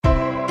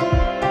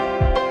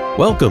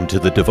Welcome to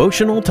the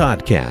Devotional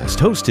Toddcast,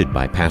 hosted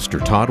by Pastor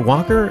Todd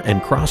Walker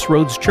and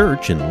Crossroads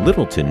Church in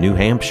Littleton, New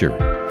Hampshire.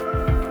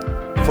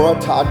 For our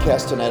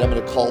Toddcast tonight, I'm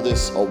going to call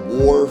this A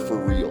War for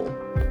Real.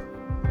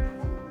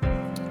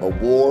 A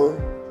War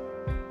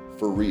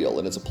for Real,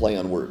 and it's a play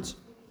on words.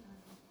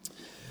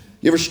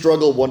 You ever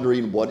struggle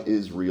wondering what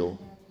is real?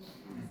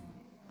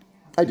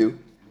 I do.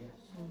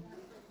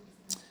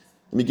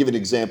 Let me give you an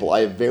example. I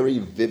have very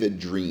vivid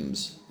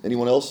dreams.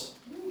 Anyone else?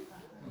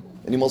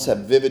 Anyone else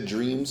have vivid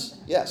dreams?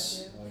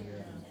 Yes.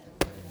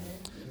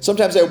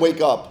 Sometimes I wake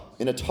up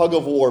in a tug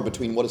of war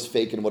between what is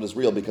fake and what is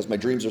real because my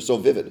dreams are so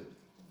vivid.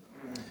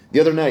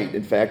 The other night,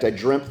 in fact, I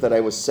dreamt that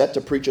I was set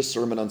to preach a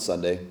sermon on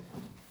Sunday,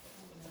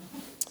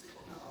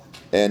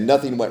 and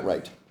nothing went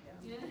right.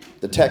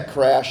 The tech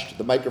crashed,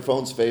 the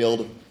microphones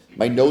failed,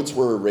 my notes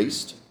were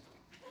erased.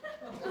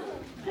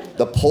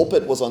 The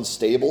pulpit was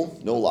unstable,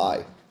 no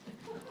lie.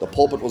 The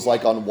pulpit was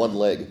like on one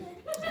leg.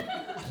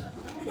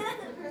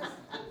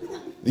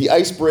 The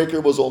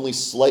icebreaker was only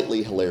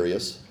slightly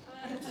hilarious.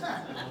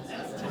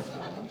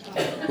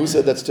 Who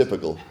said that's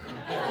typical?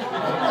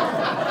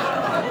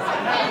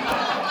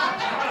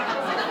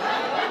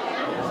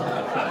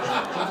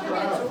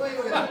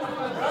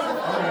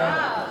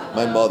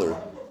 My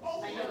mother.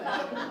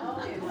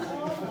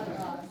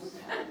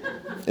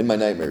 In my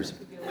nightmares.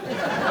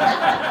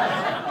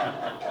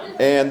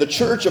 And the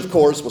church, of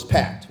course, was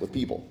packed with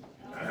people.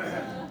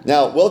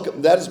 Now,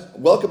 welcome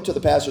to the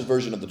pastor's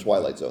version of the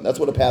Twilight Zone. That's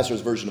what a pastor's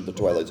version of the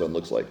Twilight Zone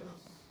looks like.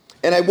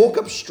 And I woke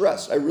up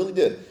stressed. I really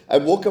did. I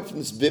woke up from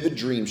this vivid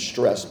dream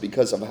stressed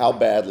because of how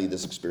badly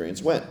this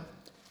experience went.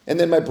 And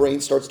then my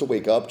brain starts to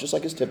wake up, just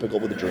like is typical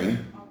with a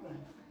dream,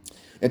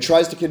 and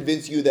tries to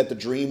convince you that the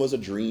dream was a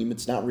dream.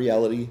 It's not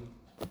reality.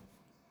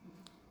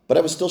 But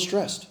I was still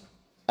stressed.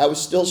 I was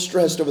still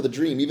stressed over the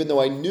dream, even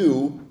though I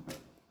knew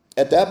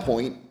at that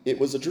point it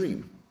was a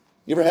dream.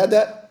 You ever had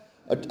that?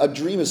 A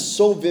dream is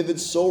so vivid,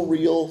 so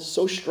real,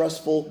 so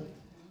stressful,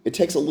 it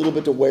takes a little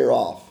bit to wear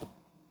off.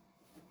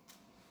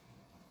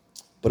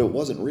 But it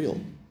wasn't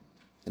real.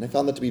 And I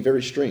found that to be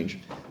very strange,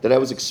 that I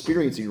was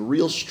experiencing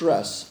real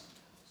stress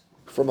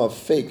from a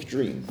fake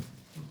dream.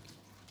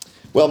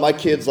 Well, my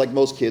kids, like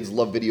most kids,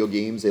 love video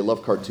games. They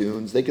love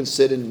cartoons. They can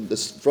sit in the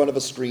front of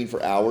a screen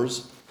for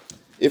hours,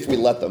 if we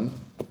let them,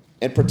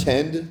 and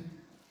pretend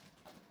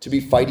to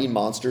be fighting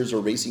monsters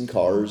or racing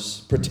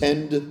cars,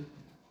 pretend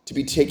to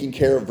be taking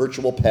care of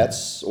virtual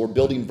pets or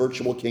building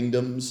virtual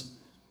kingdoms.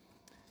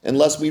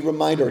 Unless we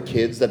remind our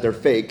kids that they're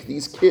fake,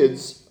 these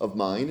kids of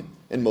mine,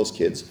 and most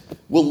kids,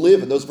 will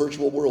live in those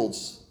virtual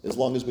worlds as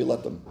long as we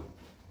let them.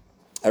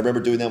 I remember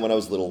doing that when I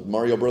was little.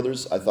 Mario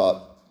Brothers, I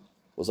thought,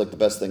 was like the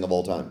best thing of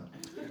all time.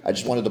 I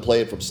just wanted to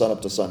play it from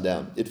sunup to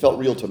sundown. It felt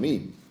real to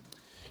me.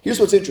 Here's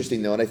what's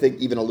interesting, though, and I think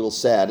even a little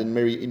sad and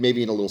maybe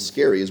even a little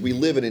scary, is we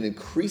live in an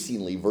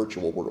increasingly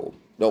virtual world,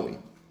 don't we?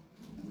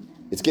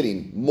 It's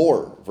getting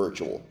more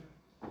virtual.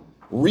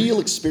 Real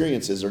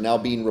experiences are now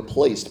being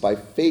replaced by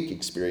fake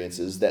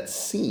experiences that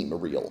seem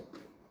real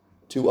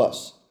to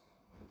us.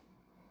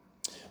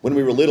 When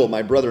we were little,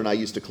 my brother and I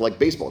used to collect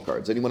baseball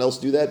cards. Anyone else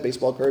do that,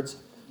 baseball cards?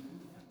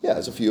 Yeah,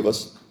 there's a few of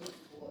us.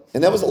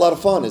 And that was a lot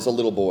of fun as a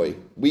little boy.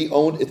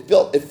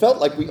 It felt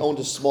like we owned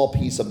a small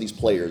piece of these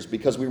players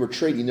because we were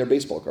trading their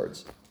baseball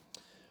cards.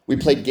 We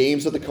played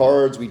games with the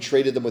cards. We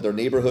traded them with our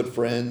neighborhood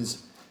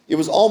friends. It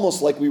was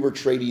almost like we were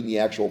trading the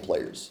actual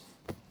players.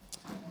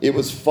 It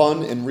was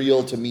fun and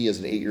real to me as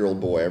an 8-year-old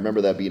boy. I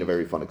remember that being a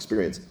very fun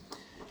experience.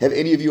 Have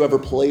any of you ever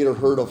played or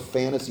heard of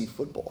fantasy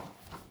football?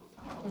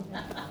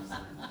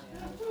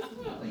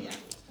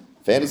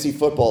 Fantasy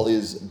football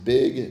is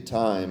big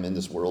time in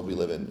this world we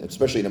live in,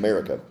 especially in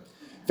America.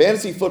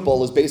 Fantasy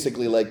football is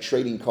basically like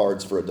trading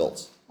cards for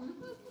adults.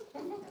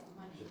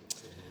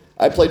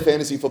 I played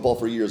fantasy football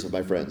for years with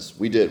my friends.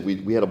 We did.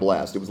 We had a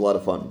blast. It was a lot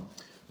of fun.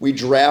 We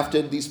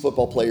drafted these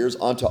football players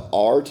onto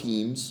our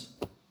teams,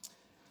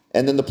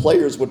 and then the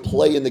players would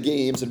play in the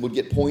games and would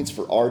get points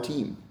for our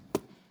team.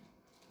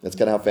 That's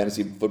kind of how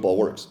fantasy football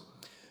works.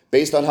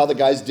 Based on how the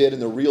guys did in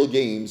the real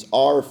games,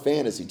 our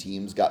fantasy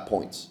teams got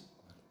points.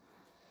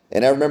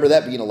 And I remember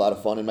that being a lot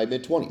of fun in my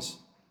mid-20s.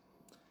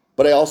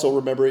 But I also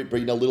remember it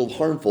being a little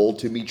harmful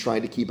to me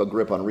trying to keep a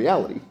grip on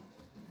reality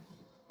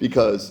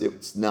because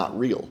it's not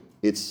real.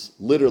 It's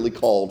literally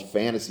called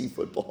fantasy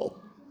football.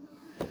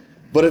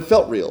 But it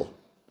felt real.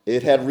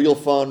 It had real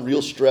fun,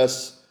 real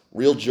stress,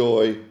 real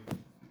joy,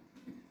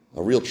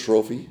 a real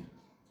trophy,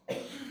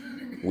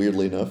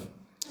 weirdly enough.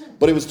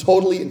 But it was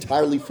totally,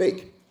 entirely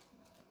fake.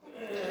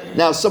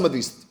 Now, some of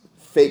these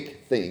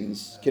fake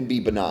things can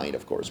be benign,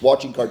 of course.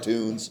 Watching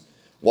cartoons,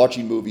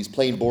 watching movies,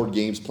 playing board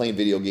games, playing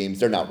video games,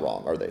 they're not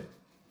wrong, are they?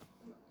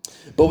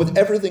 But with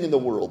everything in the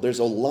world, there's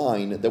a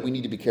line that we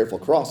need to be careful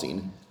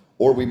crossing,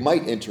 or we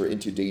might enter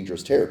into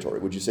dangerous territory.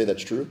 Would you say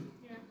that's true?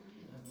 Yeah.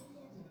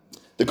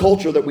 The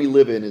culture that we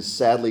live in is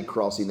sadly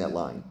crossing that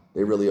line.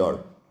 They really are.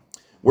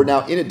 We're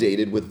now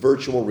inundated with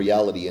virtual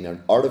reality and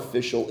an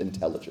artificial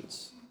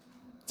intelligence.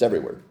 It's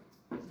everywhere.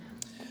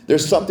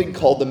 There's something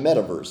called the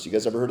metaverse. You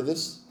guys ever heard of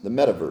this? The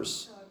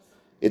metaverse.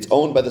 It's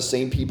owned by the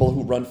same people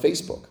who run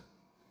Facebook.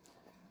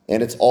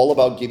 And it's all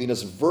about giving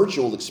us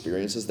virtual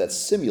experiences that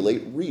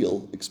simulate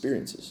real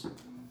experiences.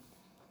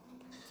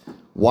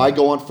 Why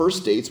go on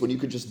first dates when you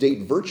could just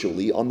date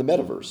virtually on the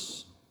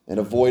metaverse and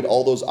avoid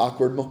all those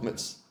awkward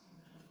moments?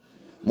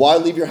 Why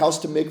leave your house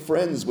to make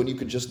friends when you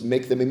could just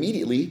make them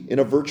immediately in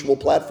a virtual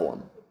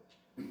platform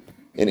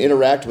and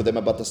interact with them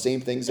about the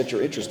same things that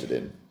you're interested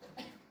in?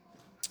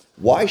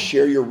 Why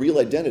share your real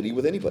identity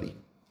with anybody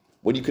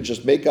when you could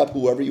just make up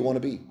whoever you want to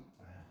be,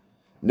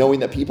 knowing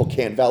that people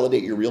can't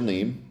validate your real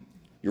name,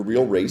 your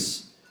real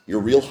race, your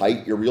real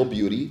height, your real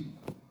beauty?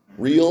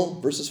 Real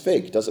versus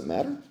fake, does it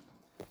matter?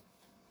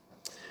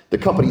 The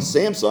company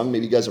Samsung,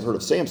 maybe you guys have heard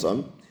of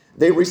Samsung,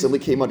 they recently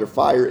came under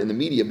fire in the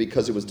media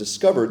because it was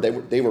discovered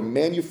they were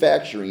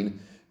manufacturing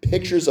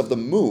pictures of the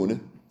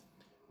moon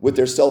with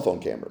their cell phone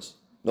cameras.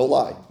 No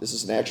lie, this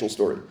is an actual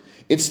story.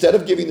 Instead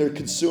of giving their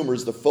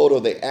consumers the photo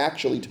they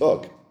actually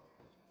took,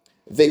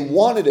 they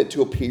wanted it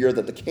to appear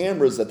that the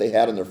cameras that they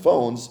had on their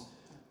phones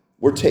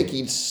were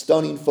taking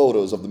stunning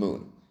photos of the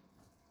moon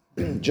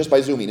just by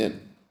zooming in.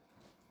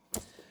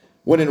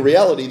 When in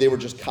reality, they were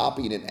just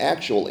copying an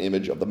actual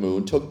image of the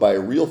moon took by a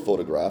real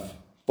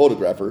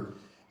photographer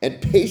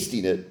and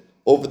pasting it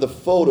over the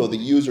photo the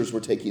users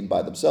were taking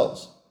by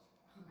themselves.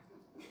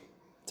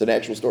 It's an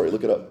actual story.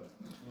 Look it up.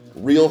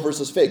 Real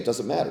versus fake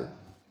doesn't matter.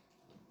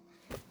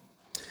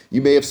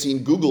 You may have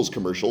seen Google's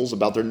commercials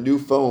about their new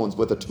phones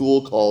with a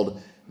tool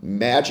called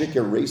Magic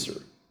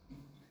Eraser,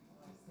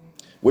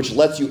 which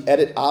lets you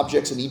edit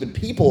objects and even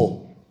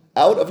people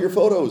out of your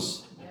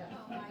photos.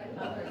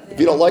 If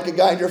you don't like a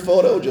guy in your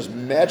photo, just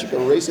magic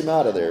erase him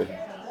out of there.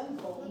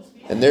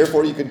 And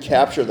therefore you can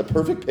capture the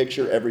perfect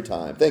picture every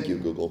time. Thank you,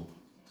 Google.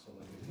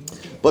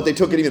 But they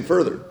took it even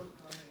further.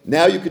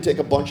 Now you could take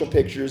a bunch of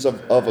pictures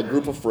of a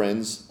group of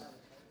friends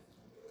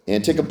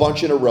and take a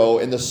bunch in a row,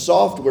 and the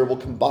software will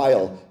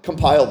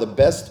compile the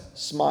best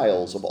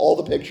smiles of all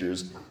the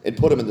pictures and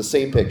put them in the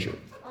same picture,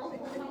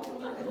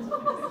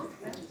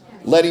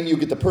 letting you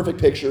get the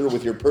perfect picture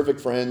with your perfect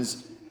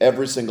friends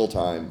every single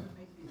time,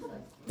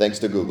 thanks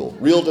to Google.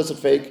 Real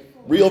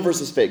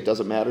versus fake,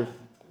 doesn't matter.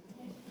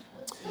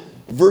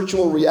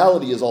 Virtual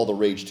reality is all the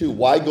rage too.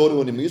 Why go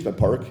to an amusement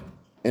park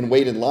and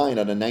wait in line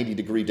on a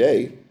 90-degree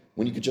day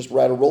when you could just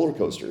ride a roller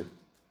coaster?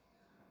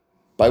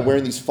 By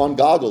wearing these fun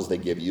goggles they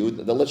give you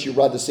that lets you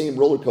ride the same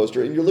roller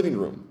coaster in your living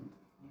room.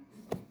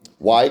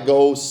 Why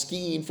go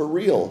skiing for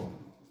real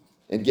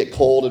and get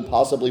cold and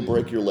possibly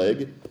break your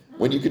leg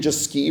when you could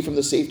just ski from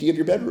the safety of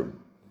your bedroom?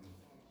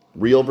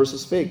 Real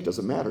versus fake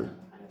doesn't matter.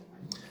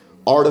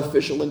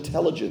 Artificial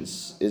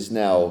intelligence is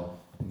now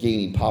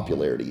gaining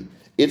popularity.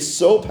 It's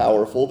so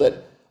powerful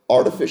that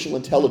artificial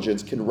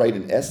intelligence can write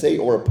an essay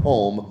or a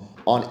poem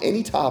on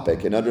any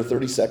topic in under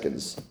 30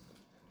 seconds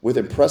with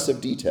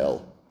impressive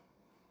detail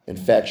and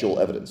factual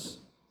evidence.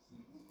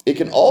 It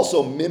can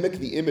also mimic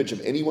the image of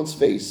anyone's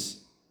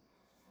face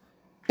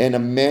and a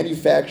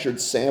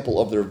manufactured sample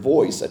of their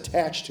voice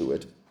attached to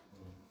it,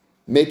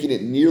 making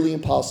it nearly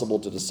impossible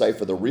to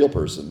decipher the real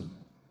person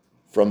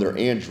from their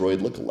android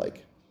lookalike.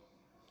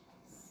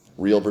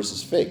 Real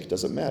versus fake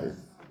doesn't matter.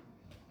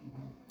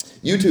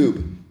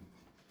 YouTube.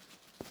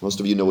 Most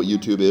of you know what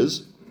YouTube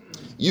is.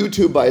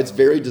 YouTube, by its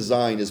very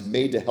design, is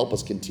made to help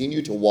us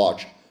continue to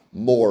watch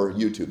more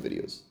YouTube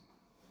videos.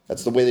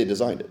 That's the way they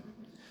designed it.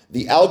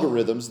 The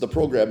algorithms the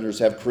programmers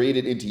have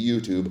created into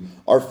YouTube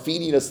are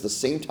feeding us the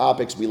same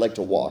topics we like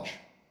to watch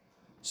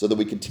so that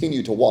we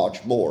continue to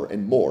watch more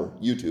and more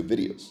YouTube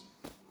videos,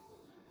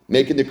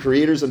 making the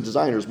creators and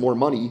designers more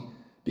money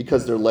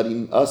because they're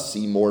letting us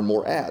see more and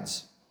more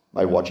ads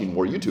by watching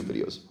more YouTube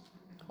videos.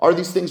 Are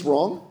these things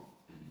wrong?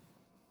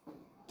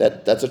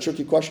 That's a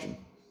tricky question.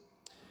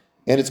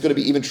 And it's going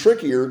to be even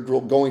trickier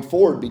going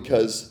forward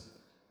because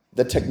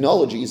the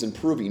technology is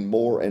improving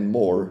more and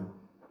more.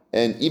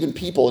 And even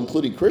people,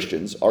 including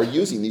Christians, are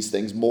using these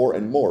things more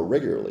and more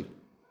regularly.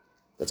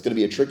 That's going to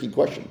be a tricky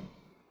question.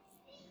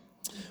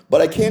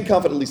 But I can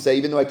confidently say,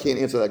 even though I can't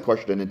answer that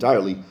question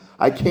entirely,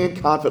 I can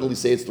confidently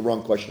say it's the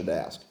wrong question to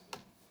ask.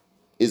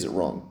 Is it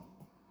wrong?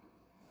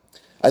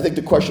 I think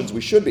the questions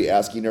we should be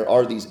asking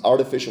are these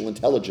artificial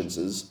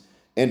intelligences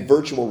and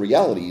virtual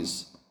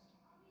realities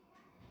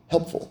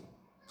helpful?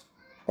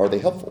 Are they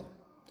helpful?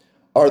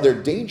 Are there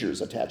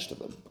dangers attached to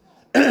them?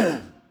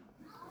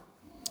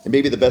 And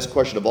maybe the best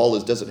question of all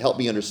is, does it help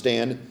me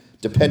understand,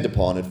 depend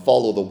upon, and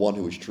follow the one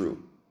who is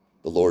true,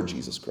 the Lord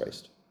Jesus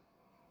Christ?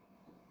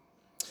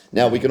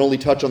 Now, we can only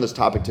touch on this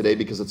topic today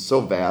because it's so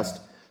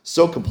vast,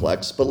 so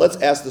complex, but let's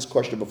ask this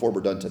question before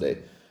we're done today.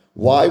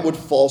 Why would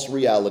false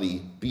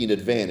reality be an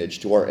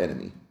advantage to our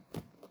enemy?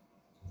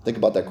 Think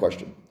about that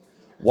question.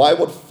 Why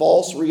would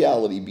false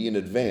reality be an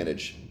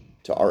advantage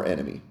to our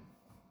enemy?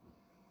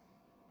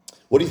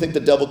 What do you think the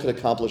devil could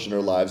accomplish in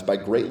our lives by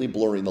greatly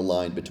blurring the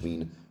line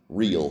between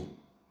real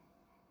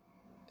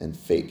and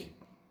fake?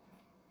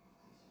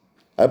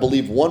 I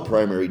believe one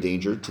primary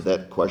danger to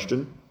that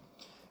question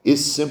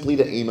is simply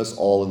to aim us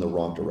all in the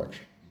wrong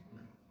direction.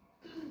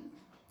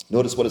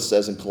 Notice what it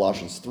says in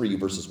Colossians 3,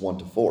 verses 1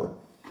 to 4.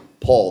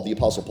 Paul, the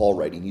Apostle Paul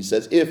writing, he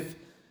says, "If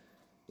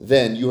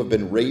then you have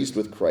been raised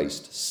with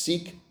Christ,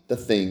 seek the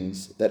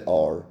things that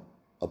are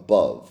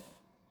above,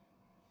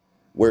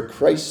 where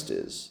Christ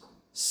is,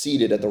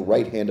 seated at the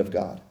right hand of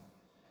God.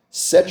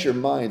 Set your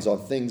minds on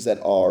things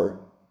that are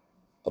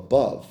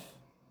above,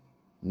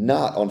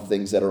 not on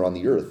things that are on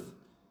the earth.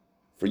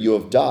 For you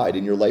have died,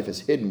 and your life is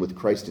hidden with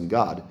Christ in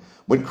God.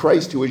 When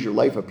Christ, who is your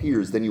life,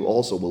 appears, then you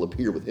also will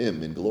appear with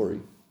him in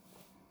glory.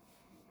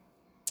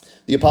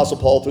 The Apostle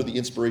Paul, through the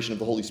inspiration of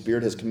the Holy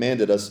Spirit, has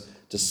commanded us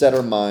to set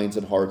our minds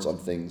and hearts on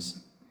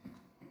things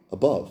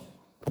above,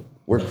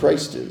 where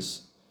Christ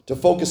is, to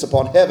focus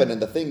upon heaven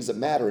and the things that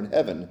matter in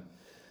heaven,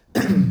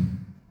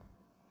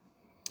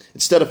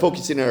 instead of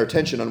focusing our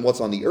attention on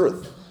what's on the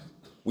earth.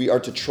 We are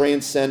to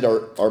transcend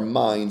our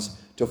minds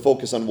to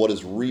focus on what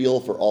is real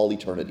for all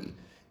eternity.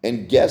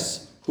 And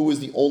guess who is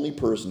the only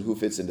person who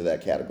fits into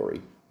that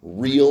category?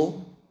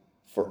 Real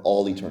for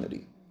all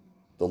eternity.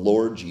 The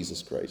Lord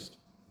Jesus Christ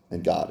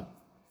and God.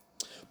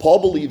 Paul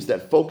believes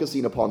that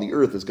focusing upon the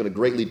earth is going to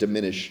greatly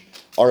diminish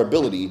our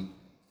ability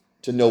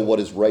to know what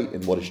is right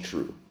and what is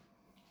true.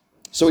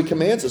 So he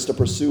commands us to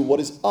pursue what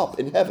is up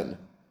in heaven,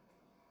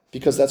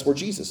 because that's where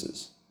Jesus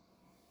is.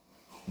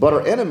 But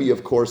our enemy,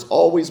 of course,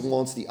 always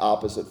wants the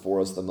opposite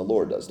for us than the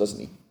Lord does, doesn't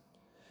he?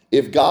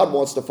 If God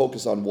wants to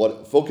focus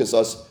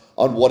us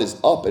on what is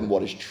up and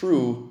what is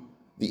true,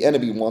 the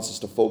enemy wants us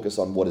to focus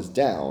on what is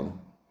down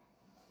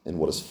and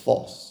what is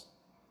false.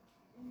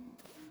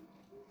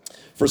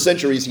 For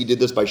centuries, he did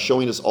this by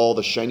showing us all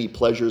the shiny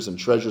pleasures and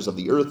treasures of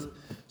the earth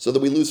so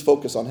that we lose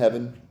focus on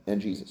heaven and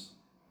Jesus.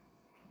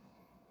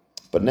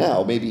 But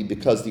now, maybe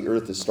because the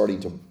earth is starting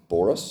to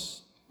bore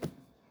us,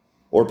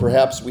 or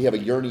perhaps we have a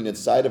yearning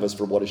inside of us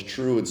for what is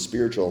true and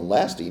spiritual and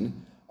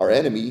lasting, our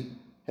enemy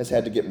has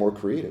had to get more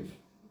creative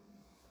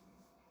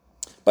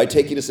by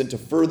taking us into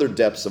further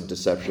depths of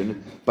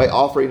deception, by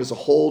offering us a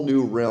whole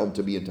new realm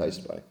to be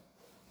enticed by.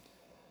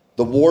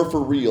 The war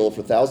for real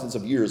for thousands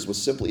of years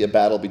was simply a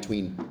battle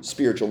between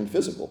spiritual and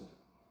physical.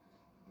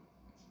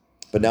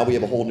 But now we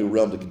have a whole new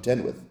realm to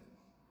contend with,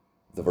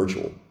 the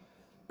virtual.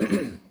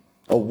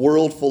 A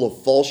world full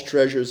of false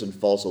treasures and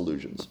false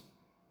illusions.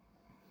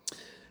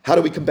 How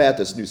do we combat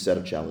this new set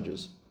of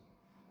challenges?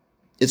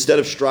 Instead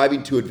of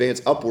striving to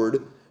advance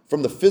upward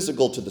from the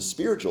physical to the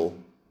spiritual,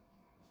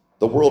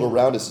 the world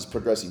around us is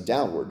progressing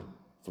downward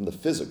from the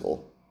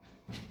physical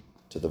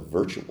to the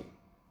virtual. Do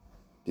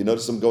you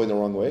notice I'm going the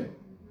wrong way?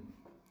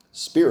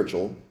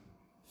 Spiritual,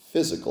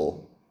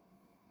 physical,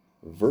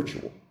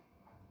 virtual.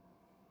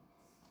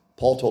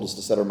 Paul told us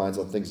to set our minds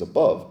on things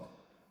above.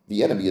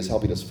 The enemy is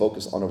helping us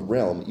focus on a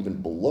realm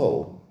even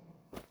below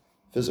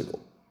physical.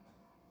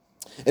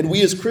 And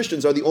we as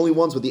Christians are the only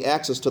ones with the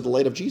access to the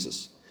light of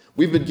Jesus.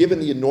 We've been given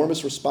the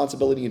enormous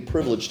responsibility and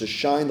privilege to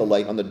shine the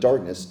light on the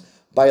darkness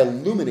by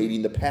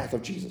illuminating the path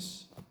of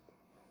Jesus.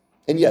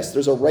 And yes,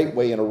 there's a right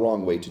way and a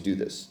wrong way to do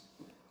this.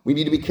 We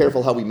need to be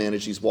careful how we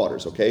manage these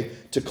waters, okay?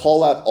 To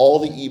call out all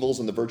the evils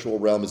in the virtual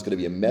realm is going to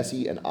be a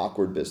messy and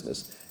awkward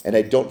business. And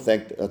I don't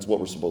think that's what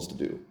we're supposed to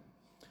do.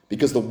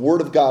 Because the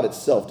Word of God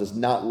itself does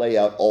not lay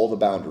out all the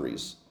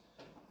boundaries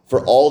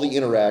for all the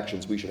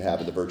interactions we should have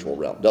in the virtual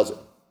realm, does it?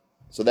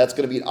 So that's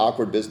going to be an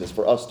awkward business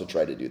for us to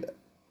try to do that.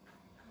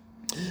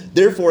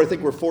 Therefore, I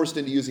think we're forced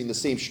into using the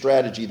same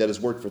strategy that has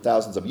worked for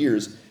thousands of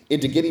years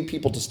into getting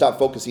people to stop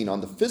focusing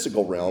on the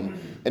physical realm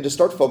and to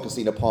start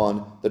focusing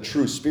upon the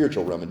true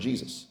spiritual realm in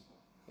Jesus.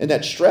 And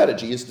that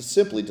strategy is to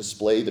simply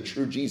display the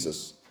true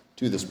Jesus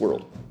to this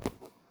world.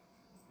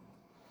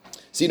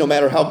 See, no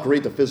matter how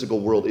great the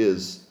physical world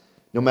is,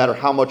 no matter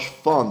how much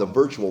fun the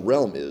virtual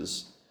realm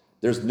is,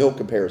 there's no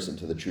comparison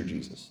to the true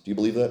Jesus. Do you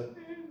believe that?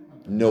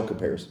 No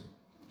comparison.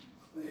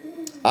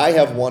 I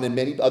have one, and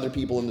many other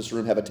people in this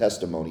room have a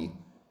testimony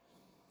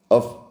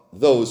of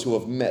those who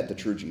have met the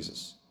true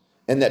Jesus.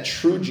 And that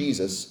true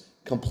Jesus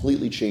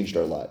completely changed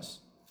our lives.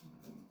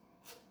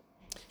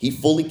 He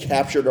fully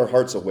captured our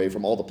hearts away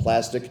from all the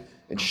plastic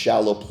and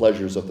shallow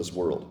pleasures of this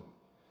world.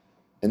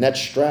 And that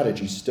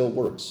strategy still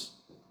works,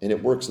 and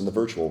it works in the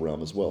virtual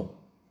realm as well.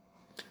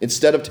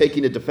 Instead of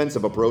taking a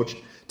defensive approach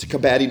to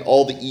combating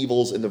all the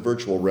evils in the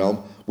virtual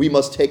realm, we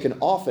must take an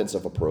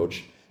offensive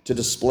approach to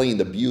displaying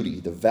the beauty,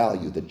 the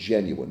value, the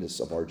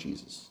genuineness of our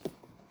Jesus.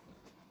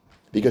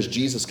 Because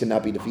Jesus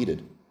cannot be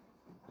defeated.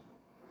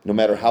 No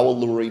matter how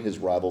alluring his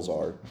rivals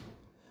are,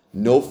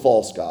 no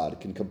false god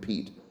can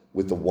compete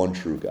with the one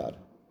true God.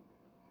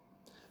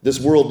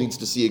 This world needs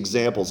to see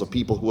examples of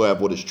people who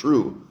have what is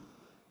true,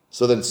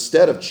 so that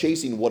instead of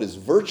chasing what is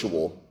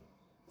virtual,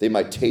 they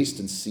might taste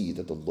and see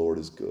that the Lord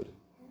is good.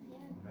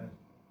 Amen.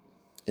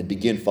 And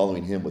begin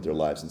following him with their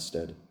lives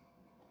instead.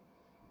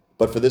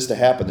 But for this to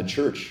happen, the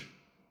church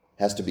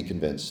has to be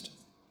convinced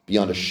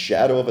beyond a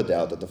shadow of a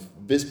doubt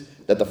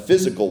that the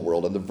physical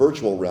world and the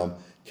virtual realm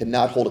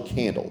cannot hold a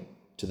candle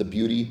to the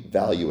beauty,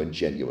 value, and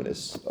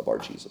genuineness of our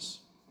Jesus.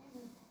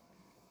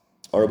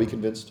 Are we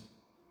convinced?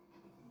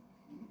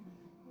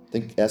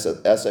 Ask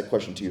that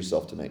question to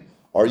yourself tonight.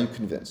 Are you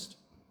convinced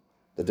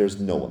that there's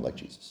no one like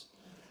Jesus?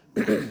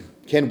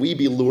 Can we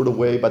be lured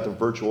away by the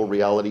virtual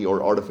reality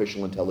or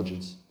artificial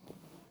intelligence?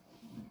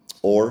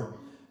 Or,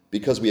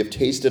 because we have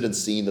tasted and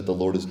seen that the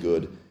Lord is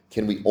good,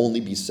 can we only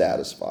be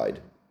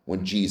satisfied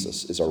when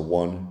Jesus is our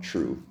one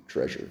true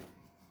treasure.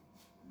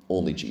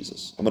 Only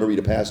Jesus. I'm going to read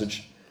a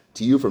passage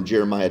to you from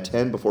Jeremiah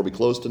 10 before we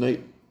close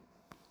tonight.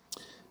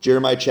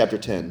 Jeremiah chapter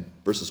 10,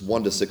 verses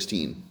 1 to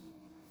 16.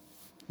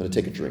 I'm going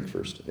to take a drink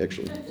first,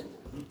 actually.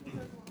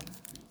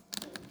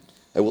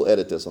 I will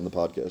edit this on the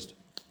podcast.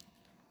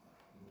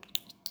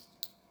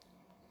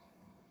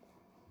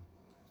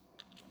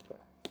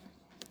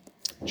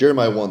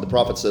 Jeremiah 1, the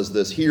prophet says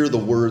this, "Hear the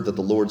word that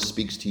the Lord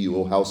speaks to you,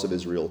 O house of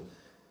Israel.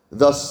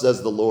 Thus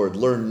says the Lord,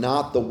 learn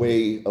not the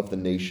way of the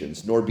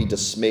nations, nor be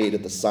dismayed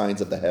at the signs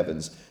of the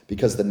heavens,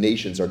 because the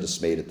nations are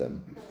dismayed at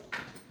them.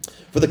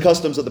 For the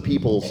customs of the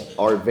peoples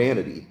are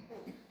vanity.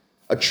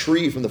 A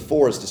tree from the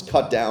forest is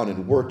cut down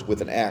and worked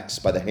with an axe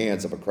by the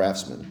hands of a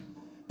craftsman.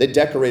 They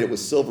decorate it with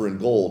silver and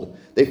gold.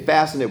 They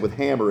fasten it with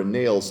hammer and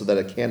nails so that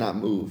it cannot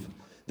move.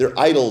 Their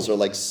idols are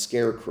like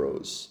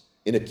scarecrows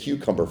in a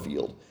cucumber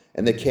field,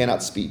 and they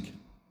cannot speak,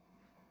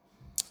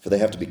 for they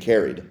have to be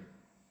carried,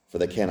 for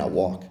they cannot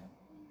walk.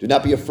 Do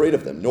not be afraid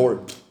of them,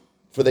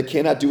 for they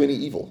cannot do any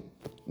evil.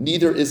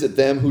 Neither is it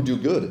them who do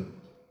good,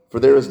 for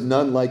there is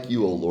none like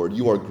you, O Lord.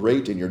 You are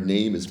great, and your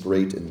name is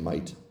great in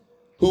might.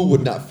 Who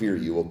would not fear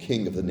you, O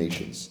King of the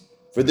nations?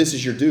 For this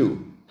is your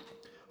due.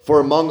 For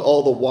among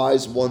all the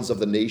wise ones of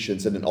the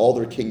nations and in all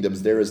their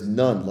kingdoms, there is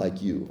none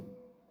like you.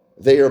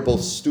 They are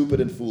both stupid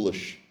and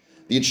foolish.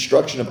 The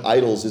instruction of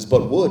idols is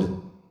but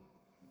wood.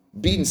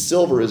 Beaten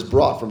silver is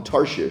brought from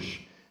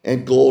Tarshish,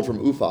 and gold from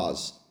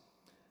Uphaz.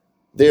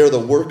 They are the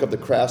work of the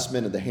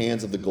craftsman and the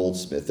hands of the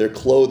goldsmith. Their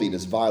clothing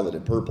is violet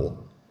and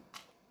purple.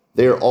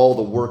 They are all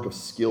the work of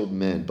skilled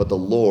men, but the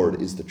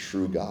Lord is the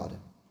true God.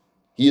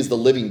 He is the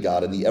living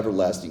God and the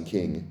everlasting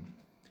King.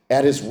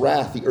 At his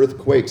wrath the earth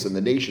quakes, and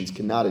the nations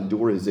cannot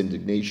endure his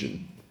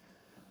indignation.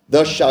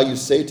 Thus shall you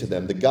say to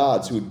them, the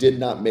gods who did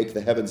not make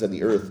the heavens and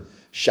the earth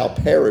shall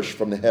perish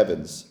from the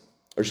heavens,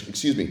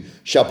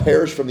 shall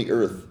perish from the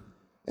earth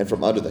and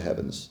from under the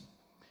heavens.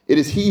 It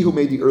is he who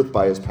made the earth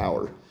by his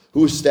power,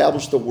 who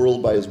established the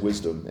world by his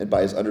wisdom, and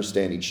by his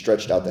understanding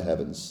stretched out the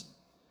heavens.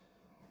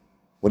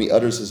 When he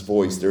utters his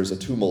voice, there is a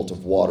tumult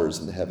of waters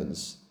in the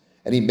heavens,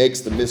 and he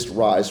makes the mist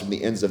rise from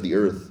the ends of the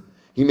earth.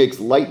 He makes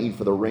lightning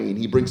for the rain.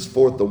 He brings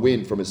forth the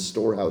wind from his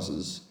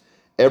storehouses.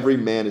 Every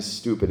man is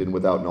stupid and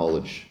without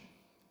knowledge.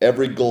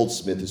 Every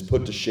goldsmith is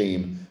put to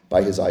shame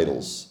by his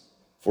idols,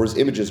 for his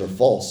images are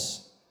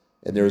false,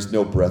 and there is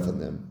no breath in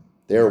them.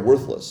 They are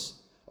worthless,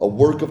 a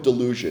work of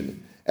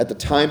delusion. At the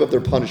time of their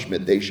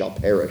punishment, they shall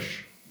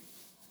perish.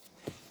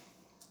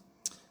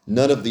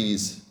 None of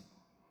these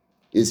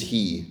is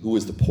he who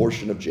is the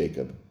portion of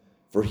Jacob,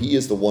 for he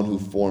is the one who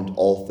formed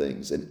all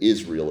things, and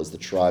Israel is the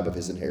tribe of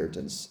his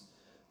inheritance.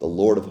 The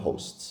Lord of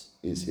hosts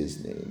is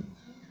his name.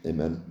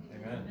 Amen.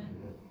 Amen.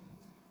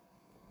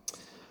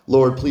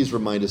 Lord, please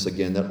remind us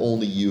again that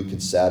only you can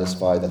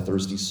satisfy the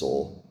thirsty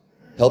soul.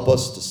 Help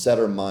us to set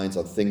our minds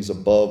on things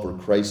above where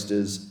Christ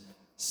is,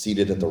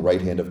 seated at the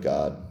right hand of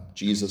God.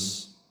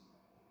 Jesus,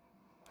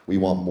 we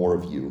want more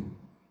of you.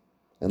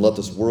 And let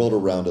this world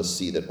around us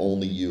see that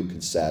only you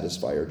can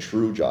satisfy our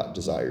true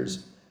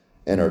desires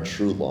and our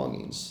true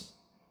longings.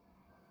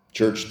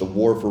 Church, the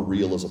war for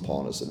real is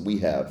upon us, and we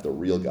have the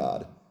real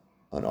God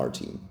on our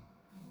team.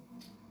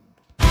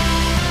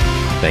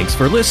 Thanks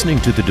for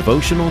listening to the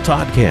Devotional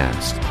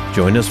Toddcast.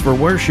 Join us for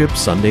worship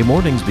Sunday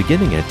mornings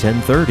beginning at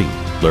 10:30.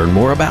 Learn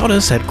more about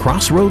us at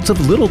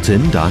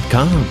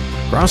crossroadsoflittleton.com.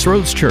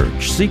 Crossroads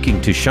Church,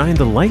 seeking to shine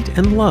the light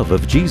and love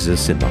of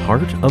Jesus in the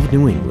heart of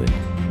New England.